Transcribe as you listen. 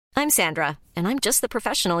I'm Sandra, and I'm just the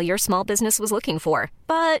professional your small business was looking for.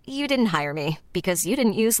 But you didn't hire me because you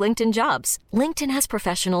didn't use LinkedIn Jobs. LinkedIn has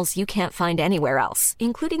professionals you can't find anywhere else,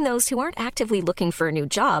 including those who aren't actively looking for a new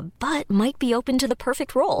job, but might be open to the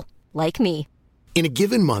perfect role, like me. In a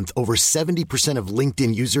given month, over 70% of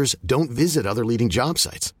LinkedIn users don't visit other leading job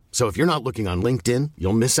sites. So if you're not looking on LinkedIn,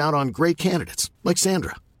 you'll miss out on great candidates like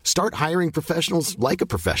Sandra. Start hiring professionals like a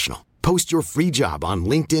professional. Post your free job on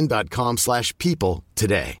linkedin.com/people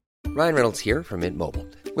today. Ryan Reynolds here from Mint Mobile.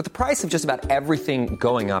 With the price of just about everything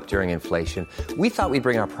going up during inflation, we thought we'd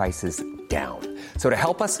bring our prices down. So to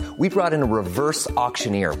help us, we brought in a reverse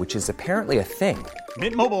auctioneer, which is apparently a thing.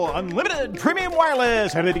 Mint Mobile Unlimited Premium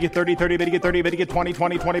Wireless. How to get 30, 30, bit to get 30, bit to get 20,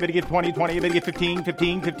 20, 20, bit to get 20, 20, bit to get 15,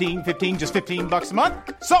 15, 15, 15, just $15 a month?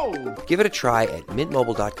 Sold! Give it a try at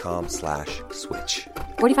mintmobile.com/switch.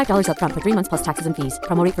 $45 up front for 3 months plus taxes and fees.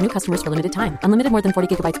 Promo rate for new customers for limited time. Unlimited more than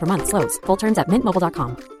 40 gigabytes per month. Slows full terms at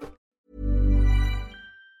mintmobile.com.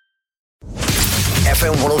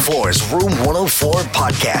 FM 104's Room 104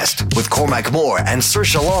 podcast with Cormac Moore and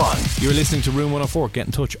Saoirse Long. You're listening to Room 104. Get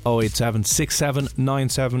in touch 087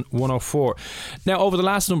 6797 104. Now, over the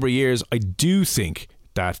last number of years, I do think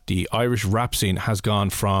that the Irish rap scene has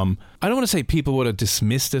gone from, I don't want to say people would have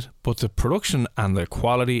dismissed it, but the production and the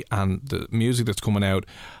quality and the music that's coming out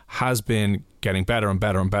has been getting better and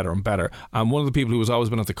better and better and better. And one of the people who has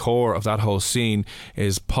always been at the core of that whole scene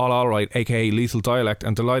is Paul Allwright, aka Lethal Dialect,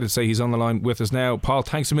 and delighted to say he's on the line with us now. Paul,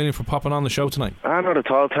 thanks a million for popping on the show tonight. Not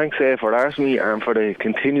at all. Thanks for asking me and for the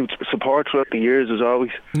continued support throughout the years, as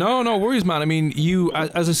always. No worries, man. I mean, you,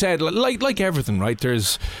 as I said, like everything, right?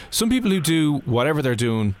 There's some people who do whatever they're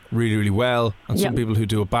doing really, really well, and some people who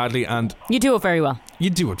do it badly. And you do it very well. You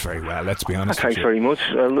do it very well, let's be honest. Thanks very much.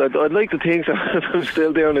 I'd like to think that I'm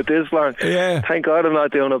still doing it this long. Yeah. Thank God I'm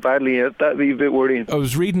not doing it badly yet. That'd be a bit worrying. I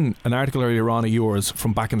was reading an article earlier on of yours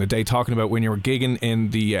from back in the day talking about when you were gigging in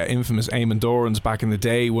the infamous Eamon Doran's back in the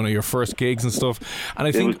day, one of your first gigs and stuff. And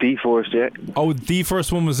I think it was the first, yeah. Oh, the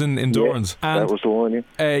first one was in Doran's. Yeah, and that was the one,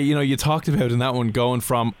 yeah. You talked about in that one going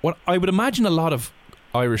from what I would imagine a lot of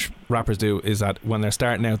Irish rappers do is that when they're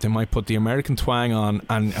starting out they might put the American twang on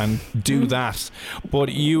and do that,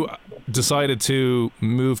 but you decided to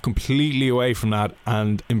move completely away from that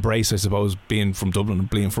and embrace, I suppose, being from Dublin and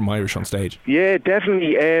being from Irish on stage. Yeah,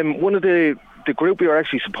 definitely. One of the group we were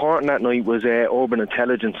actually supporting that night was Urban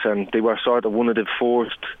Intelligence, and they were sort of one of the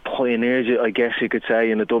first pioneers, I guess you could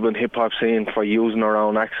say, in the Dublin hip-hop scene for using our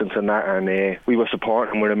own accents and that, and we were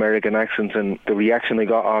supporting with American accents, and the reaction I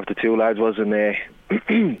got off the two lads wasn't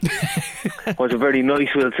wasn't very nice,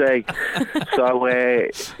 we'll say. So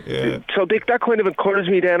that kind of encouraged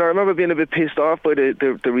me then. I remember being a bit pissed off by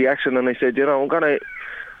the reaction, and I said, I'm gonna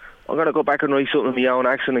go back and write something in my own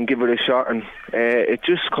accent and give it a shot, and it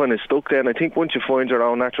just kind of stuck then. I think once you find your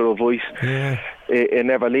own natural voice, it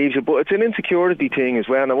never leaves you. But it's an insecurity thing as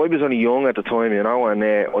well. Now, I was only young at the time, and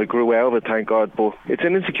I grew out of it, thank God. But it's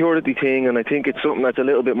an insecurity thing, and I think it's something that's a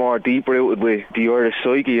little bit more deep rooted with the Irish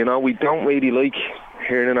psyche. We don't really like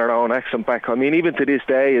hearing our own accent back. I mean, even to this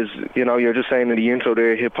day, is you're just saying in the intro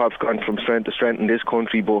there, hip hop's gone from strength to strength in this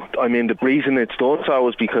country. But I mean, the reason it's done so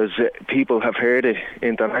is because people have heard it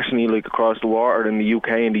internationally, like across the water in the UK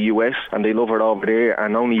and the US, and they love it over there.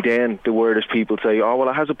 And only then the word is people say, oh well,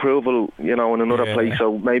 it has approval, in another place,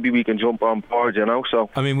 so maybe we can jump on board, So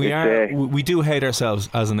I mean, we do hate ourselves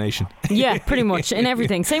as a nation. Yeah, pretty much in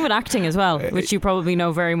everything. Same with acting as well, which you probably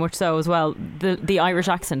know very much so as well. The Irish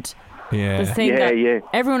accent. Yeah. The thing that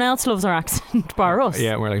everyone else loves our accent bar us.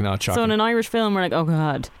 Yeah, we're like, not shocking. So in an Irish film we're like, oh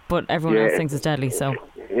God, but everyone else thinks it's deadly. So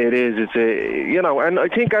it is. It's and I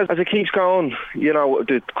think as it keeps going,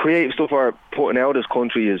 the creative stuff we're putting out of this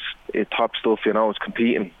country is top stuff. It's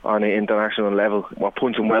competing on an international level. We're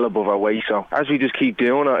punching well above our weight. So as we just keep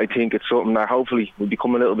doing it, I think it's something that hopefully we'll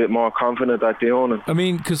become a little bit more confident at doing it. I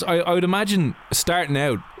mean, because I would imagine starting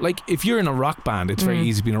out, like if you're in a rock band, it's very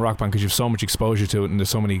easy being a rock band because you have so much exposure to it and there's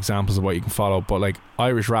so many examples of what you can follow. But like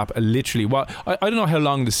Irish rap, literally, I don't know how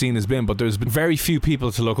long the scene has been, but there's been very few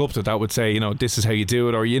people to look up to that would say, this is how you do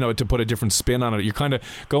it, or to put a different spin on it. You're kind of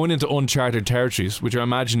going into uncharted territories, which I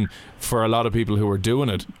imagine for a lot of people who are doing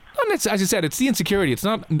it. And it's, as you said, it's the insecurity. It's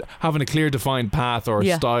not having a clear defined path or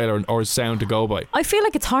style or sound to go by. I feel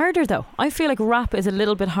like it's harder though. I feel like rap is a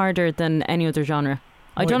little bit harder than any other genre.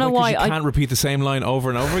 I don't know why. You can't repeat the same line over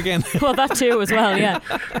and over again. Well, that too as well, yeah.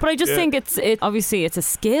 But I just think it's obviously it's a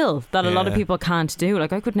skill that a lot of people can't do.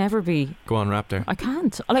 Like I could never be. Go on, rap there. I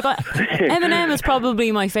can't. Like Eminem is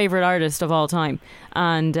probably my favourite artist of all time,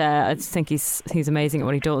 and I just think he's amazing at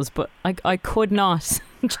what he does. But I could not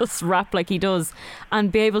just rap like he does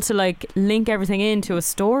and be able to like link everything into a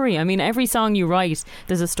story. I mean, every song you write,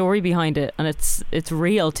 there's a story behind it, and it's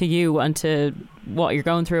real to you and to what you're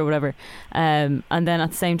going through or whatever, and then at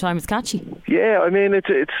the same time it's catchy. Yeah, I mean, it's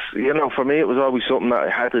you know, for me it was always something that I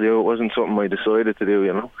had to do. It wasn't something I decided to do,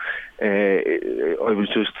 you know. I was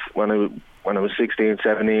just, when I was 16,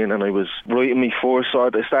 17, and I was writing me first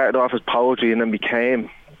sort of, I started off as poetry and then became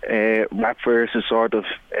rap verses sort of.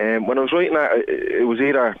 When I was writing that, it was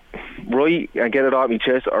either write and get it off my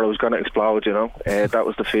chest, or I was going to explode, you know. That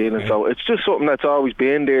was the feeling. So it's just something that's always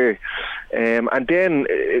been there. And then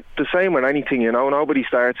the same with anything, you know. Nobody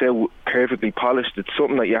starts out perfectly polished. It's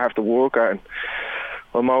something that you have to work at. And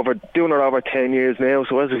I'm doing it over 10 years now.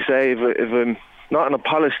 So as I say, if I'm not in a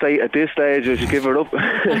polished state at this stage, I should give it up.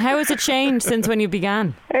 And how has it changed since when you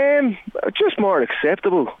began? Just more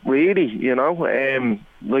acceptable, really, you know.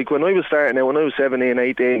 Like when I was starting out, when I was 17,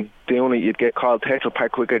 18, doing it, you'd get called Tetra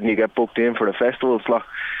Pak quicker than you get booked in for the festival slot.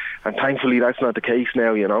 And thankfully that's not the case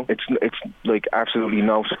now, you know. It's like absolutely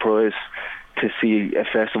no surprise to see a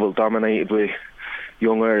festival dominated with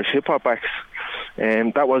young Irish hip-hop acts.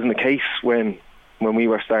 That wasn't the case when we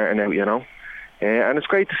were starting out, you know. And it's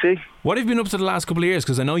great to see. What have you been up to the last couple of years?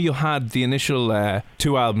 Because I know you had the initial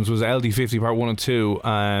 2 albums, was LD50 Part 1 and 2.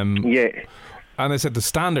 Yeah. And I said the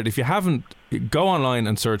standard, if you haven't, go online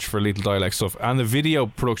and search for Lethal Dialect stuff, and the video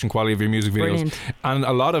production quality of your music videos. Brilliant. And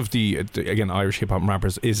a lot of the again, Irish hip-hop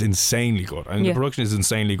rappers is insanely good. I mean, the production is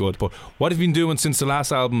insanely good. But what have you been doing since the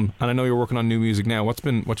last album? And I know you're working on new music now. What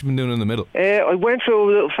you been doing in the middle? I went through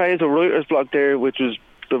a little phase of writer's block there, which was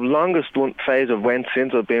the longest phase I've went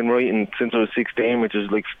since I've been writing since I was 16, which is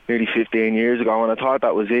like nearly 15 years ago, and I thought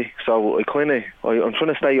that was it. So I'm trying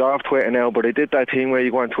to stay off Twitter now, but I did that thing where you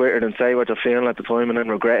go on Twitter and say what you're feeling at the time and then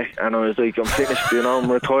regret it, and I was like, I'm finished, you know, I'm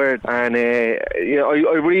retired. And you know,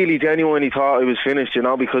 I really genuinely thought I was finished, you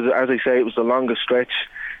know, because as I say, it was the longest stretch.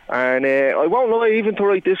 And I won't lie, even to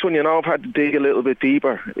write this one, you know, I've had to dig a little bit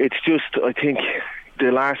deeper. It's just, I think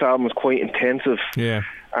the last album was quite intensive. Yeah.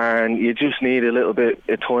 And you just need a little bit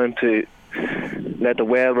of time to let the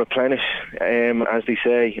well replenish, as they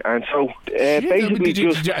say. And so basically,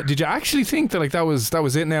 did you actually think that like that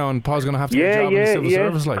was it now, and Paul's going to have to get a job in the civil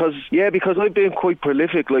service? Like, because I've been quite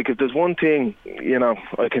prolific. Like, if there's one thing, you know,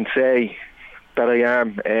 I can say that I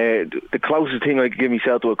am, the closest thing I could give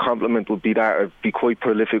myself to a compliment would be that I'd be quite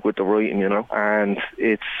prolific with the writing, you know. And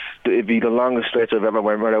it'd be the longest stretch I've ever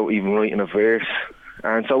went without even writing a verse.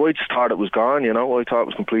 And so I just thought it was gone, you know. I thought it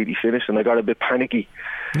was completely finished, and I got a bit panicky.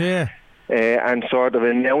 Yeah. And sort of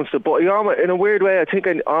announced it. But in a weird way, I think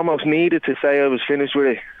I almost needed to say I was finished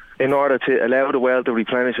with it in order to allow the well to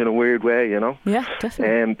replenish in a weird way, you know. Yeah,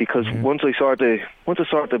 definitely. Because once I sort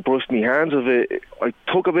of brushed my hands of it, I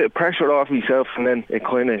took a bit of pressure off myself, and then it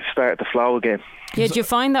kind of started to flow again. Yeah, do you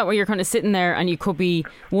find that where you're kind of sitting there and you could be,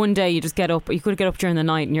 one day you just get up, you could get up during the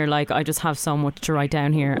night and you're like, I just have so much to write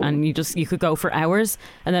down here, and you could go for hours,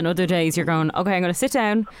 and then other days you're going, okay, I'm going to sit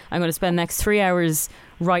down, I'm going to spend the next 3 hours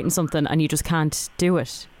writing something, and you just can't do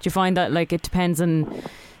it? Do you find that like it depends on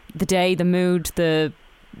the day, the mood,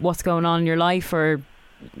 what's going on in your life, or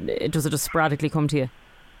does it just sporadically come to you?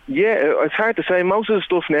 Yeah, it's hard to say. Most of the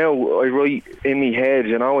stuff now I write in my head,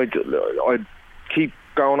 you know. I keep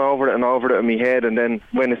going over it in my head, and then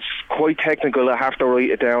when it's quite technical I have to write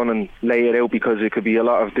it down and lay it out, because it could be a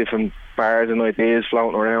lot of different bars and ideas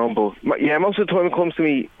floating around. But yeah, most of the time it comes to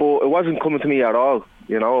me, but it wasn't coming to me at all,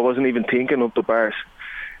 you know. I wasn't even thinking of the bars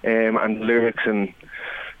and the lyrics and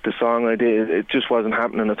the song I did. It just wasn't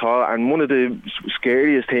happening at all. And one of the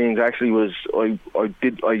scariest things actually was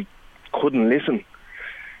I couldn't listen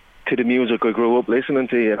to the music I grew up listening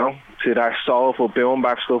to, you know, to that soulful boom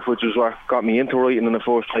bap stuff, which was what got me into writing in the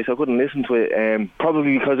first place. I couldn't listen to it,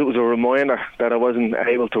 probably because it was a reminder that I wasn't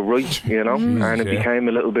able to write, you know. And it became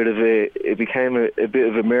a little bit of a bit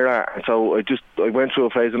of a mirror. And so I went through a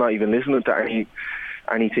phase of not even listening to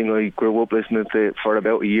anything I grew up listening to for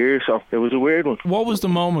about a year. So it was a weird one. What was the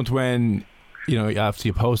moment when, you know, after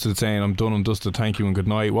you posted saying I'm done and dusted, thank you and good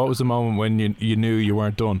night, what was the moment when you knew you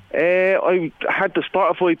weren't done? I had the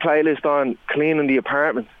Spotify playlist on cleaning the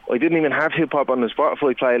apartment. I didn't even have hip hop on the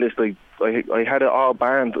Spotify playlist. I had it all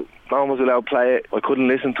banned. No one was allowed to play it. I couldn't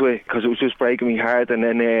listen to it because it was just breaking me heart. And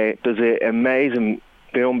then there's an amazing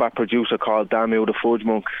boom bap producer called Damu the Fudge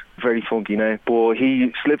Monk, very funky name, but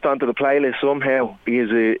he slipped onto the playlist somehow. He has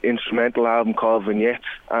an instrumental album called Vignettes,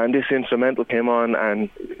 and this instrumental came on, and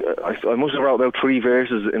I must have wrote about 3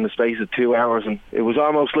 verses in the space of 2 hours, and it was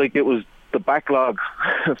almost like it was the backlog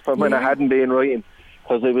from when I hadn't been writing.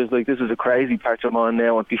 because I was like, this is a crazy patch I'm on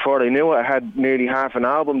now. And before I knew it, I had nearly half an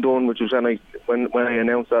album done, which was when I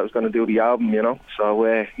announced that I was going to do the album, you know. So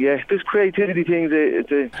this creativity thing,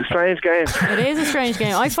 it's a strange game. It is a strange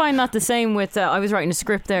game. I find that the same with I was writing a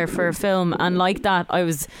script there for a film, and like that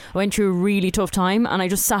I went through a really tough time, and I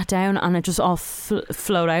just sat down and it just all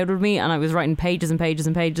flowed out with me, and I was writing pages and pages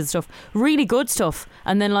and pages of stuff, really good stuff,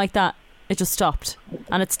 and then like that it just stopped,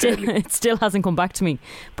 and it still hasn't come back to me,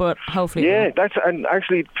 but hopefully. Yeah, and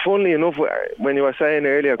actually, funnily enough, when you were saying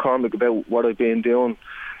earlier, Cormac, about what I've been doing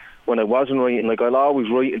when I wasn't writing, like I'll always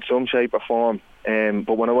write in some shape or form,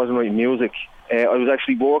 but when I wasn't writing music, I was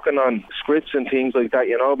actually working on scripts and things like that,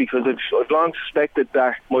 you know, because I've long suspected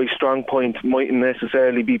that my strong point mightn't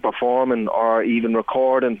necessarily be performing or even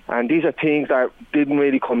recording, and these are things that didn't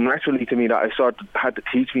really come naturally to me, that I sort of had to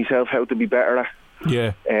teach myself how to be better at.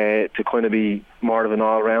 Yeah. To kind of be more of an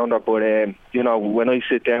all-rounder. But you know, when I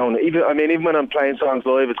sit down, even when I'm playing songs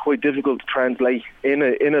live, it's quite difficult to translate in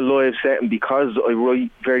a live setting, because I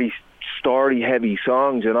write very story-heavy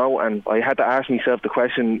songs, you know, and I had to ask myself the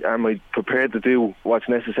question, am I prepared to do what's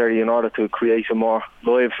necessary in order to create some more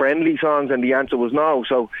live-friendly songs? And the answer was no.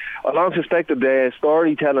 So I long suspected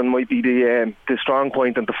storytelling might be the strong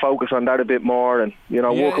point, and to focus on that a bit more, and, you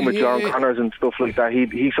know, working with John Connors and stuff like that,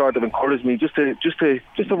 he sort of encouraged me just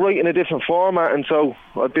to write in a different format. And so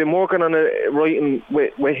I've been working on writing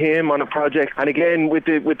with him on a project. And again, with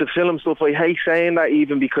the film stuff, I hate saying that,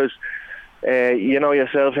 even because you know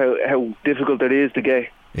yourself how difficult it is to get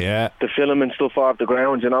the film and stuff off the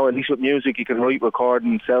ground, you know. At least with music you can write, record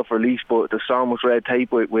and self-release, but there's so much red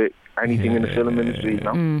tape with anything in the film industry, you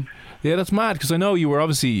know. Yeah, that's mad, because I know you were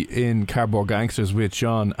obviously in Cardboard Gangsters with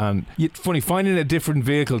John, and it's funny finding a different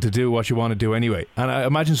vehicle to do what you want to do anyway. And I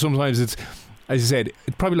imagine sometimes it's, as you said,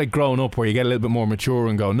 it's probably like growing up, where you get a little bit more mature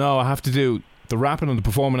and go, no, I have to do the rapping and the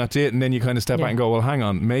performing, that's it, and then you kind of step back and go, well, hang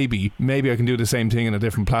on, maybe I can do the same thing in a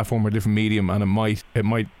different platform or different medium, and it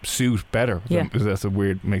might suit better. That's a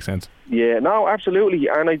weird, makes sense. Yeah, no, absolutely.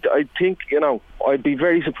 And I think, you know, I'd be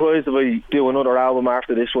very surprised if I do another album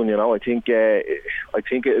after this one, you know. I think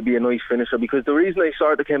it'd be a nice finisher, because the reason I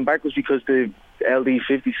sort of came back was because the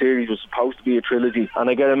LD50 series was supposed to be a trilogy, and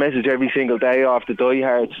I get a message every single day off the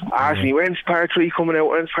diehards asking me, when's part 3 coming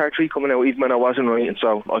out, even when I wasn't writing.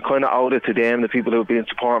 So I kind of owed it to them, the people who have been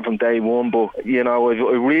supporting from day one. But, you know, I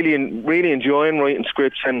really enjoying writing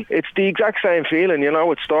scripts, and it's the exact same feeling, you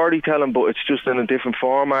know. It's storytelling, but it's just in a different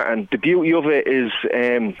format. And the beauty of it is,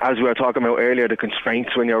 as we were talking about earlier, the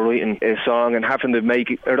constraints when you're writing a song and having to make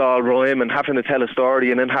it all rhyme and having to tell a story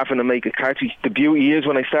and then having to make it catchy. The beauty is,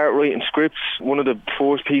 when I start writing scripts, one of the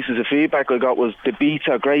first pieces of feedback I got was the beats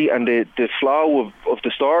are great and the flow of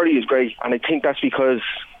the story is great. And I think that's because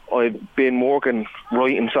I've been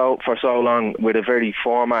writing for so long with a very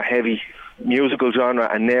format heavy musical genre,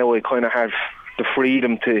 and now I kind of have the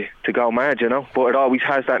freedom to go mad, you know. But it always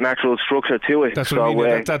has that natural structure to it. That's what I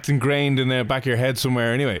mean. That's ingrained in the back of your head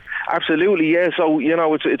somewhere anyway. Absolutely, yeah. So, you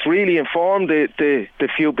know, it's really informed the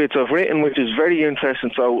few bits I've written, which is very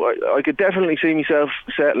interesting. So I could definitely see myself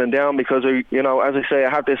settling down, because you know, as I say, I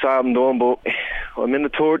have this album done, but I'm in the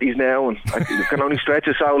 30s now, and I can only stretch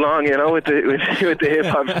it so long, you know, with the hip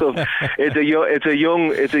hop stuff.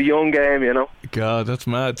 It's a young game, you know. God, that's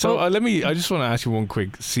mad. So I just want to ask you one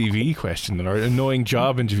quick CV question, or annoying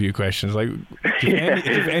job interview questions. Like, do you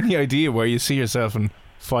have any idea where you see yourself in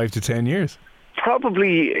 5 to 10 years?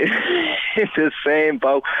 Probably in the same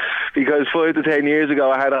boat, because 5 to 10 years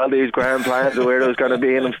ago I had all these grand plans of where I was going to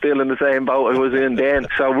be, and I'm still in the same boat I was in then.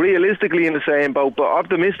 So realistically in the same boat, but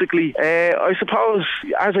optimistically, I suppose,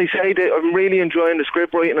 as I say, that I'm really enjoying the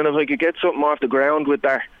script writing, and if I could get something off the ground with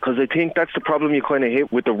that, because I think that's the problem you kind of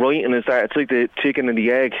hit with the writing, is that it's like the chicken and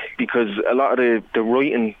the egg, because a lot of the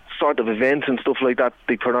writing sort of events and stuff like that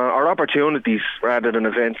they put on, or opportunities rather than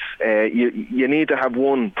events, you need to have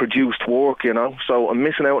one produced work, you know. So I'm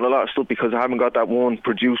missing out on a lot of stuff because I haven't got that one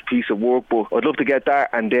produced piece of work, but I'd love to get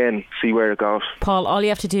that and then see where it goes. Paul, all you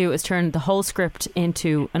have to do is turn the whole script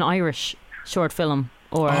into an Irish short film.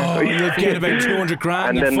 Or you'll get about 200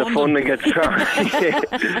 grand, and then the funding gets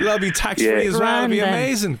thrown. You'll be tax free as well. It'll be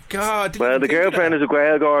amazing. God. Well, the girlfriend is a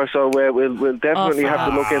Gaeilgeoir, so we'll definitely have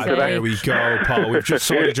to look into that. There we go, Paul. We've just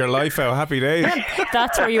sorted your life out. Happy days.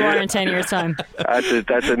 That's where you are in 10 years' time. That's a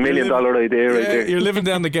 $1 million idea right there. You're living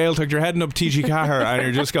down the Gaeltacht, you're heading up TG Cahir, and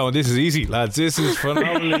you're just going, this is easy, lads. This is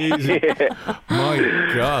phenomenally easy.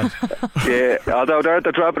 My God. Yeah, although they're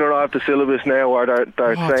dropping it off the syllabus now, or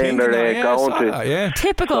they're saying they're going to. Yeah,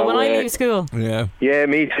 Typical So, when I leave school. Yeah. Yeah,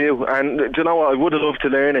 me too. And do you know what? I would have loved to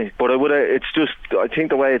learn it, but it's just, I think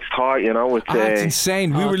the way it's taught, you know, it's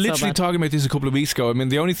insane. We were it's so literally bad. talking about this a couple of weeks ago. I mean,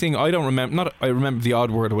 the only thing I don't remember, I remember the odd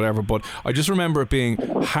word or whatever, but I just remember it being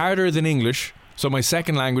harder than English. So my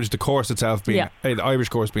second language, the course itself being the Irish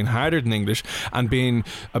course being harder than English, and being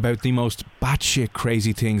about the most batshit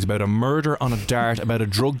crazy things, about a murder on a dart, about a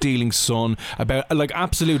drug dealing son, about like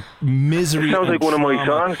absolute misery. Sounds like one of my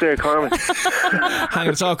trauma. songs there, Carmen. Hang on,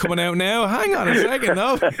 it's all coming out now. Hang on a second.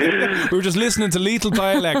 No, we were just listening to lethal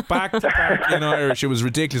dialect back to back in Irish. It was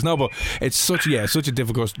ridiculous. No, but it's such a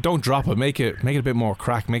difficult. Don't drop it. Make it a bit more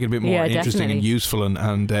crack. Make it a bit more interesting definitely. and useful.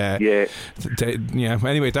 And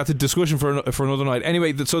Anyway, that's a discussion for another night.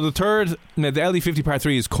 Anyway, so the LD50 Part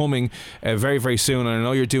 3 is coming very, very soon, and I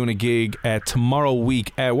know you're doing a gig tomorrow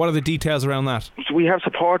week. What are the details around that? So we have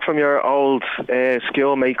support from your old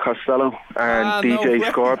skill mate Costello and DJ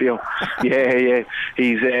Scorpio. Yeah.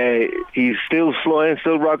 He's still flying,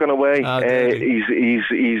 still rocking away.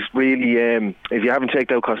 He's really. If you haven't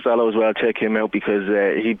checked out Costello as well, check him out, because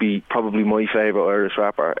he'd be probably my favourite Irish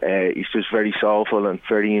rapper. He's just very soulful and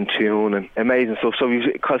very in tune and amazing stuff. So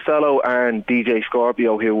we've Costello and DJ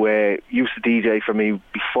Scorpio, who used to DJ for me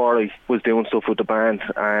before I was doing stuff with the band,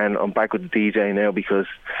 and I'm back with the DJ now because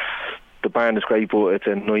the band is great, but it's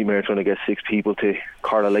a nightmare trying to get 6 people to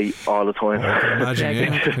correlate all the time.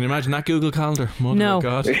 Can you imagine that Google Calendar? No.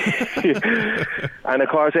 God. And of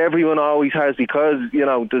course everyone always has, because you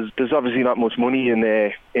know there's obviously not much money in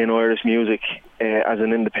Irish music as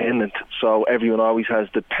an independent, so everyone always has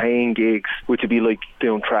the paying gigs, which would be like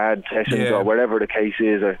doing trad sessions or whatever the case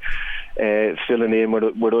is, or filling in with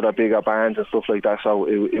other bigger bands and stuff like that. So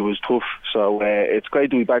it was tough. So it's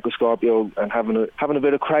great to be back with Scorpio and having a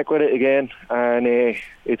bit of crack with it again. And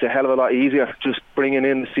it's a hell of a lot easier just bringing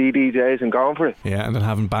in the CDJs and going for it. Yeah, and then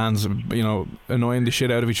having bands, you know, annoying the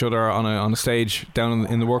shit out of each other on a stage down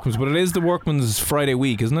in the Workman's. But it is the Workman's Friday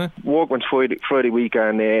week, isn't it? Workman's Friday week,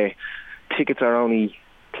 and tickets are only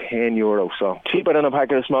 €10, so cheaper than a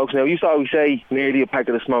packet of smokes now. You used to always say nearly a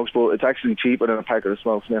packet of smokes, but it's actually cheaper than a packet of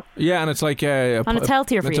smokes now. Yeah, and it's like and it's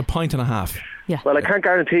healthier for you. It's a pint and a half. Yeah. Well, I can't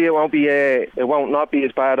guarantee it won't not be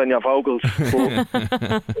as bad on your vocals,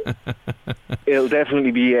 but it'll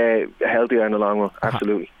definitely be healthier in the long run.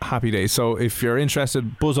 Absolutely. Happy days. So if you're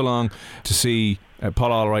interested, buzz along to see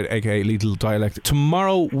Paul Allwright, aka Lethal Dialect,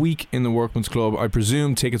 tomorrow week in the Workman's Club. I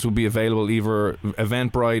presume tickets will be available either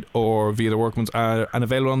Eventbrite or via the Workman's, and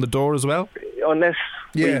available on the door as well, unless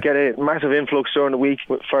we get a massive influx during the week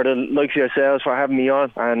for the likes of yourselves for having me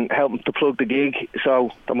on and helping to plug the gig.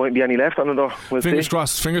 So there mightn't be any left on the door. Fingers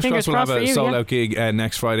crossed we'll have a sold out gig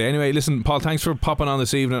next Friday. Anyway, listen, Paul, thanks for popping on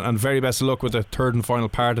this evening, and very best of luck with the third and final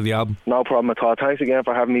part of the album. No problem at all. Thanks again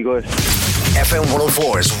for having me, guys. FM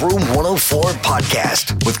 104's Room 104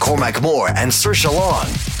 podcast with Cormac Moore and Saoirse Long.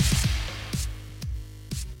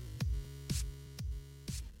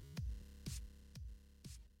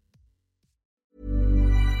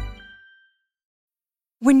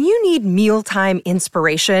 When you need mealtime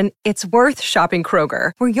inspiration, it's worth shopping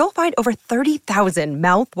Kroger, where you'll find over 30,000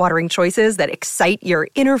 mouth-watering choices that excite your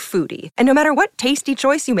inner foodie. And no matter what tasty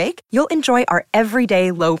choice you make, you'll enjoy our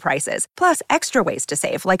everyday low prices, plus extra ways to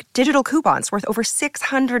save, like digital coupons worth over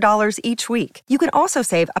 $600 each week. You can also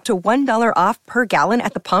save up to $1 off per gallon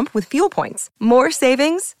at the pump with fuel points. More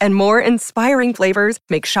savings and more inspiring flavors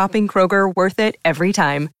make shopping Kroger worth it every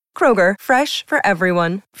time. Kroger, fresh for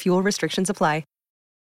everyone. Fuel restrictions apply.